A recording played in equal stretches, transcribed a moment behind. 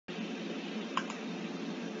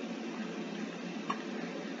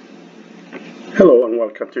Hello and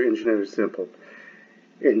welcome to Engineering Simple.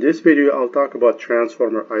 In this video I'll talk about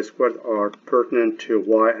transformer I2R pertinent to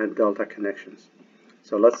Y and delta connections.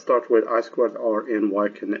 So let's start with I2R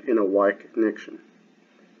in a Y connection.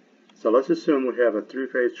 So let's assume we have a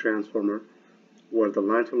three-phase transformer where the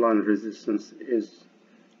line-to-line resistance is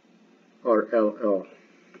RLL.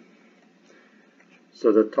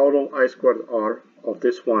 So the total I2R of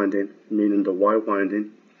this winding, meaning the Y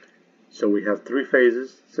winding, so we have three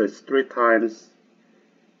phases, so it's 3 times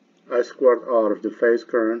I2R of the phase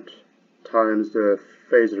current times the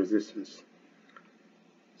phase resistance.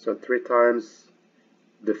 So 3 times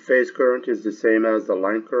the phase current is the same as the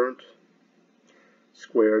line current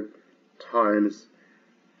squared times,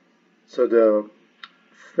 so the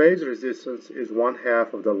phase resistance is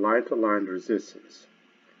 1/2 of the line-to-line resistance.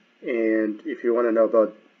 And if you want to know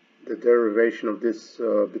about the derivation of this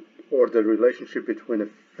or the relationship between a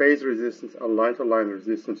phase resistance and line-to-line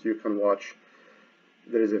resistance, you can watch.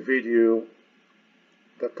 There is a video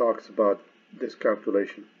that talks about this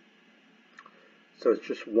calculation. So it's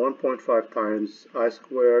just 1.5 times I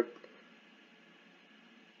squared,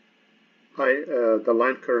 the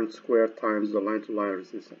line current squared times the line-to-line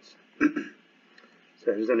resistance.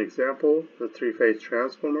 So here's an example, the three-phase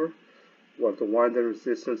transformer, where the winding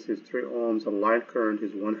resistance is 3 ohms and line current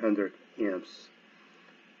is 100 amps.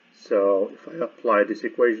 So if I apply this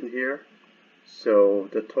equation here, so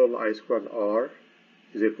the total I2R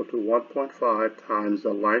is equal to 1.5 times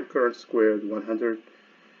the line current squared, 100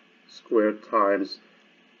 squared times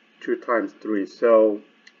 2 times 3. So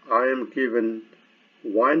I am given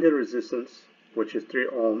winding resistance, which is 3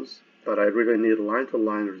 ohms, but I really need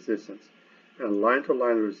line-to-line resistance. And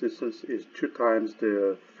line-to-line resistance is 2 times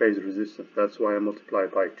the phase resistance. That's why I multiply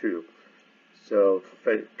by 2. So if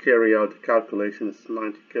I carry out the calculation, it's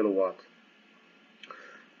 90 kilowatts.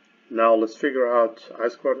 Now let's figure out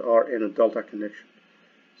I2R in a delta connection.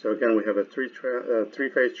 So again, we have a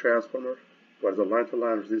three-phase transformer where the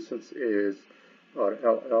line-to-line resistance is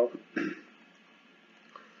RLL.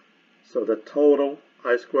 So the total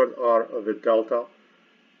I2R of a delta,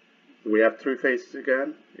 we have 3 phases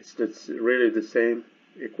again. It's really the same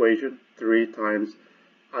equation, 3 times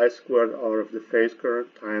I2R of the phase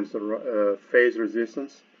current times the phase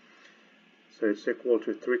resistance. So it's equal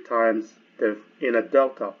to 3 times in a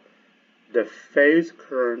delta, the phase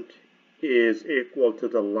current is equal to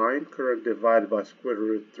the line current divided by square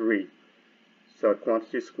root 3. So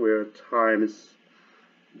quantity squared times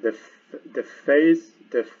the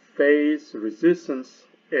phase resistance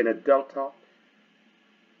in a delta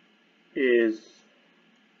is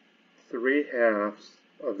 3/2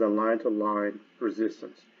 of the line-to-line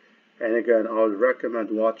resistance. And again, I would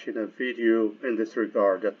recommend watching a video in this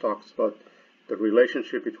regard that talks about the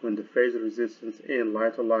relationship between the phase resistance and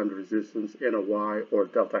line-to-line resistance in a Y or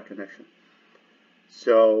delta connection.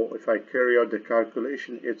 So if I carry out the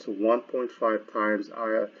calculation, it's 1.5 times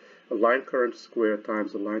a line current squared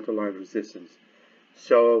times the line-to-line resistance.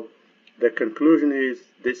 So the conclusion is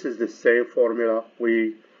this is the same formula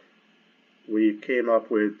we came up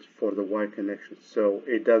with for the Y connection. So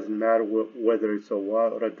it doesn't matter whether it's a Y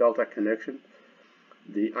or a delta connection.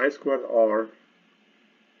 The I2R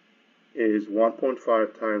is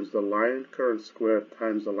 1.5 times the line current squared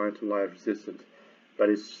times the line-to-line resistance. But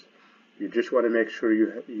you just want to make sure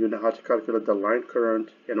you know how to calculate the line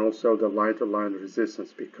current and also the line-to-line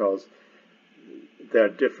resistance, because they're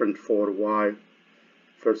different for Y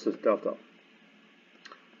versus delta.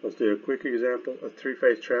 Let's do a quick example. A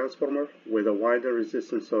three-phase transformer with a winding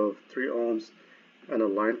resistance of 3 ohms and a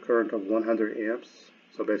line current of 100 amps.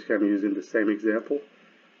 So basically I'm using the same example.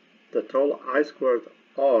 The total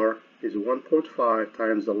I2R is 1.5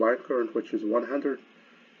 times the line current, which is 100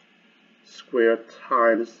 squared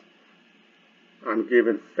times, I'm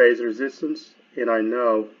given phase resistance, and I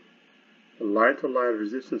know the line-to-line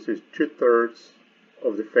resistance is 2/3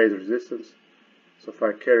 of the phase resistance. So if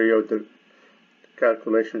I carry out the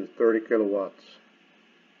calculation, 30 kilowatts.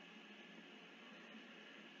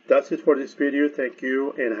 That's it for this video. Thank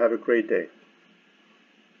you and have a great day.